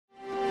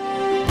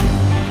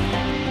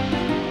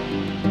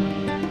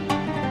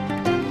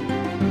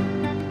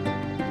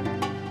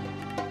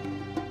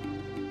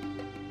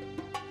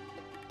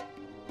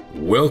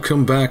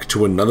Welcome back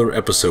to another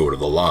episode of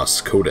the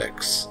Lost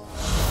Codex.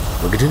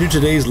 We'll continue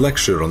today's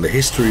lecture on the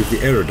history of the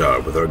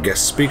Eredar with our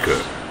guest speaker,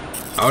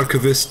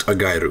 Archivist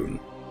Augari.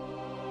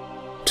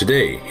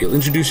 Today, he'll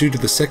introduce you to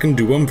the second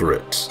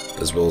Duumvirate,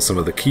 as well as some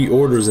of the key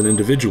orders and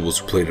individuals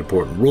who played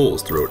important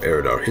roles throughout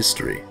Eredar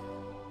history.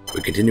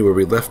 We continue where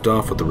we left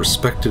off with the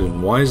respected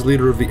and wise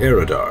leader of the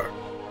Eredar,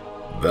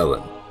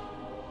 Velen.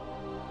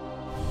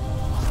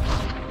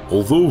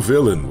 Although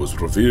Velen was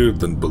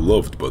revered and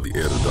beloved by the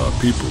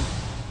Eredar people,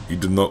 he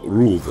did not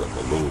rule them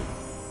alone.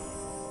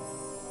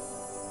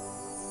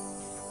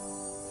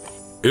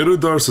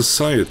 Eredar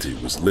society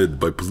was led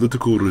by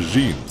political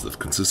regimes that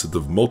consisted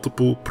of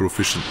multiple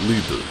proficient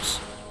leaders.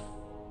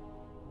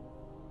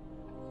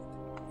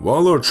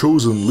 While our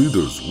chosen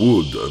leaders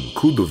would and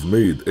could have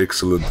made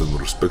excellent and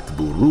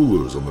respectable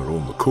rulers on their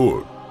own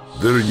accord,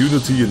 their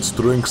unity and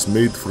strengths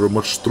made for a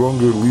much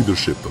stronger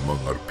leadership among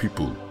our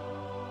people.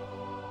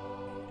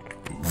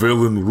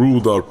 Velen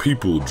ruled our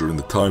people during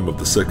the time of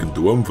the second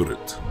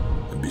Duumvirate,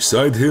 and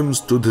beside him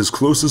stood his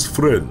closest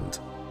friend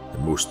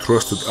and most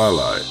trusted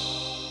ally,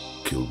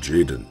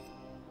 Kil'jaeden.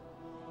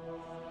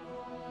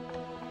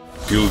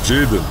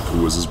 Kil'jaeden,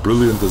 who was as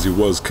brilliant as he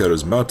was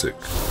charismatic,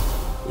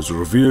 was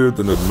revered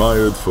and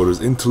admired for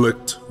his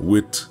intellect,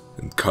 wit,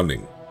 and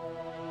cunning.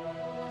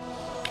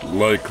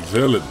 Like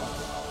Velen,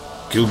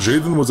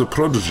 Kil'jaeden was a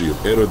prodigy of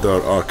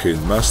Eredar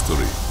arcane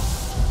mastery.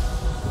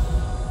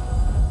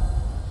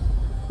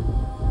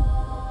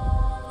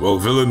 While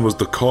Velen was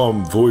the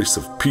calm voice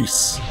of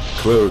peace,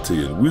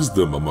 clarity, and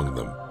wisdom among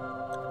them,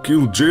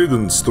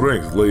 Kil'jaeden's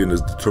strength lay in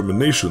his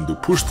determination to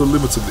push the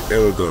limits of the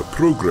Eredar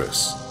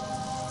progress.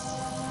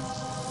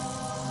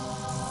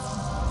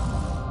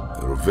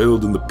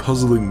 Revealed in the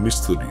puzzling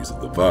mysteries of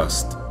the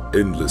vast,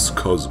 endless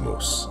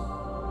cosmos.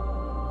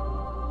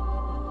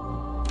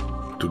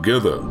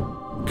 Together,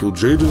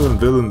 Kil'jaeden and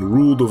Velen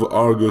ruled over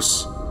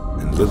Argus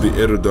and led the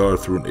Eredar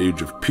through an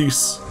age of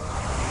peace,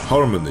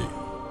 harmony,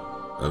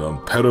 and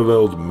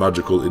unparalleled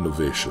magical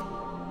innovation.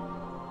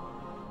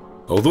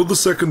 Although the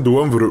second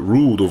Duumvirate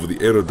ruled over the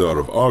Eredar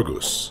of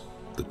Argus,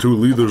 the two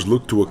leaders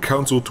looked to a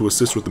council to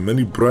assist with the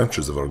many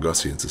branches of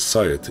Argusian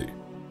society.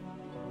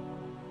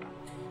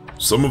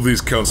 Some of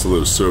these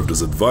councillors served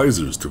as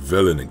advisors to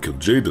Velen and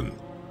Kil'jaeden,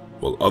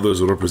 while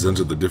others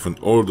represented the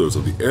different orders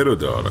of the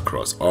Eredar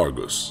across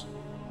Argus.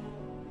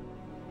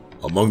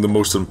 Among the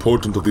most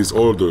important of these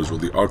orders were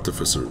the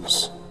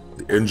Artificers,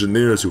 the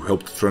engineers who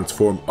helped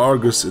transform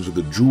Argus into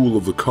the jewel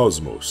of the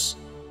cosmos.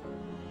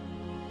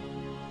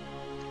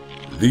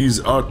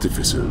 These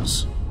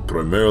Artificers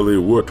primarily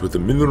worked with a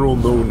mineral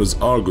known as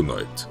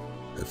Argonite,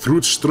 and through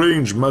its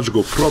strange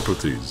magical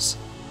properties,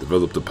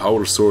 developed a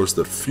power source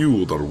that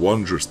fueled our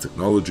wondrous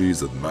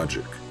technologies and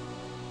magic.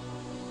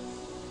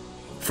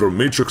 From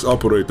matrix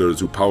operators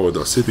who powered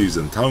our cities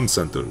and town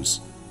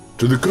centers,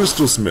 to the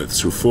crystal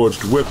smiths who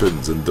forged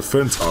weapons and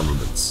defense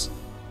armaments,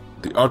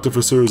 the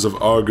Artificers of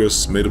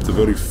Argus made up the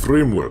very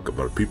framework of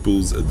our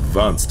people's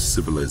advanced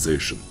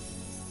civilization.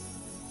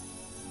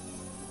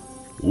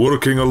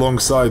 Working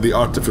alongside the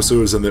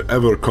Artificers in their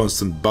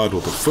ever-constant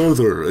battle to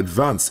further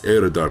advance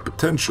Eredar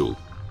potential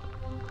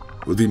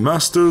were the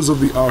Masters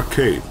of the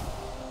Arcane,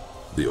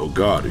 the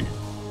Augari.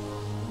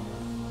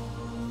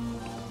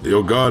 The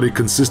Augari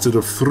consisted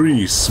of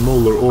three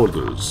smaller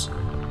orders: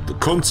 the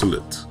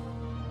Consulate,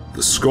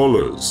 the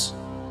Scholars,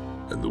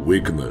 and the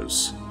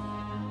Wakeners.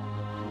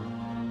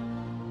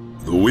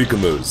 The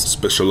Wakeners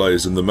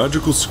specialized in the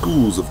magical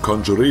schools of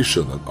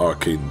conjuration and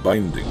arcane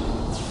binding.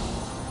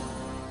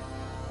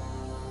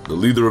 The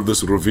leader of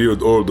this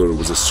revered order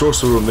was a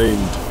sorcerer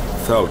named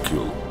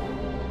Thal'kiel.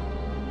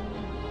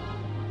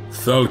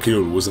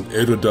 Thal'kiel was an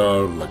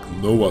Eredar like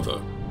no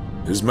other,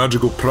 his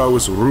magical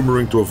prowess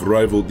rumoring to have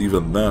rivaled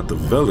even that of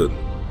Velen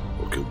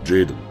or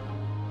Kil'jaeden.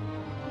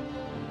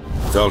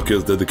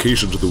 Thal'kiel's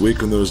dedication to the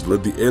Wakeners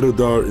led the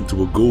Eredar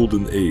into a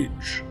golden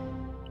age.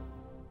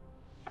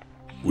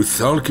 With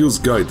Thal'kiel's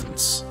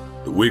guidance,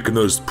 the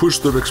Wakeners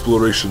pushed their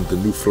exploration to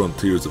new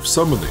frontiers of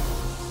summoning,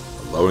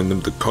 allowing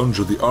them to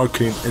conjure the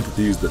arcane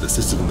entities that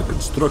assisted in the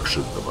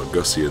construction of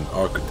Argusian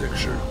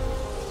architecture.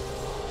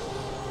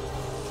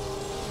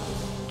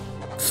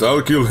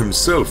 Thal'kiel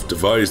himself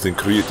devised and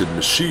created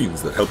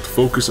machines that helped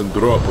focus and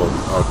draw upon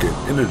the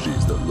arcane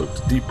energies that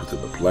lurked deep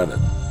within the planet.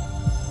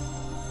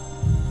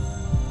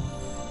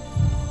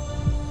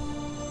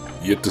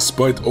 Yet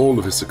despite all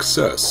of his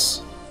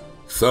success,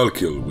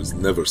 Thal'kiel was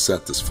never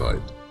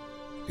satisfied.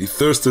 He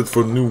thirsted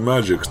for new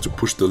magics to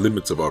push the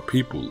limits of our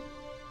people,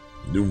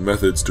 new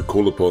methods to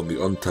call upon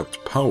the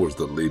untapped powers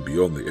that lay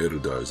beyond the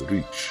Eredar's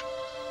reach.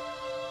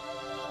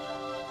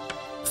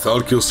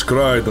 Thal'kiel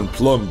scried and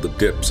plumbed the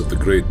depths of the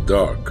Great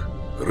Dark,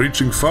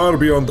 reaching far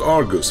beyond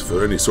Argus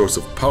for any source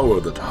of power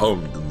that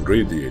hummed and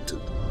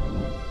radiated.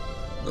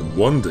 And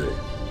one day,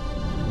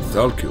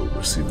 Thal'kiel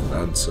received an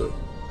answer.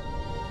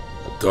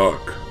 A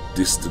dark,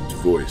 distant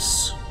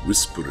voice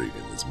whispering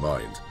in his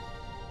mind.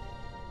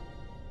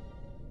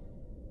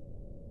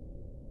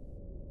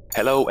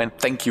 Hello and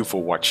thank you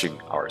for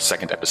watching our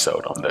second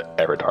episode on the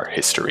Eredar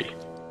history.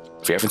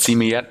 If you haven't seen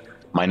me yet,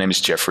 My name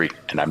is Jeffrey,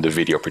 and I'm the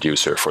video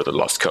producer for The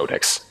Lost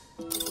Codex.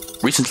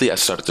 Recently I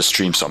started to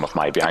stream some of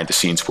my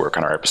behind-the-scenes work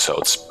on our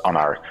episodes on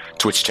our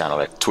Twitch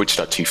channel at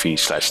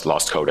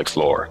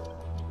twitch.tv/lostcodexlore.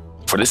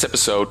 For this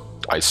episode,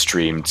 I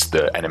streamed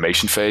the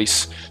animation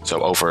phase,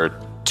 so over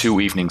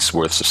 2 evenings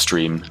worth of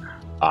stream,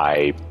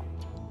 I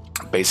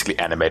basically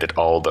animated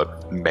all the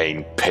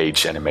main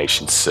page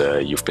animations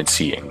you've been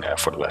seeing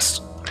for the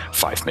last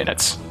 5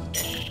 minutes.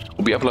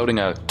 We'll be uploading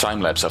a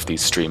time-lapse of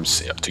these streams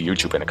to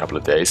YouTube in a couple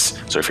of days,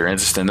 so if you're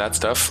interested in that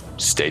stuff,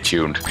 stay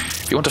tuned.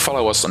 If you want to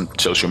follow us on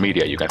social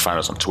media, you can find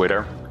us on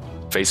Twitter,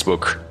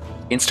 Facebook,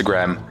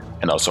 Instagram,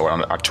 and also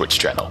on our Twitch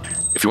channel.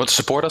 If you want to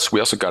support us,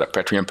 we also got a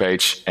Patreon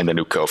page and a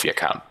new Ko-fi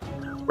account.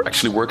 We're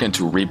actually working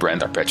to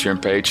rebrand our Patreon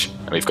page,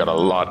 and we've got a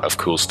lot of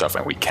cool stuff,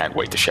 and we can't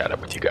wait to share that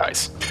with you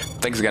guys.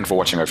 Thanks again for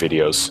watching our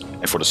videos,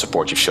 and for the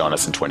support you've shown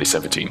us in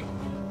 2017.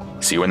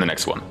 See you in the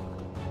next one.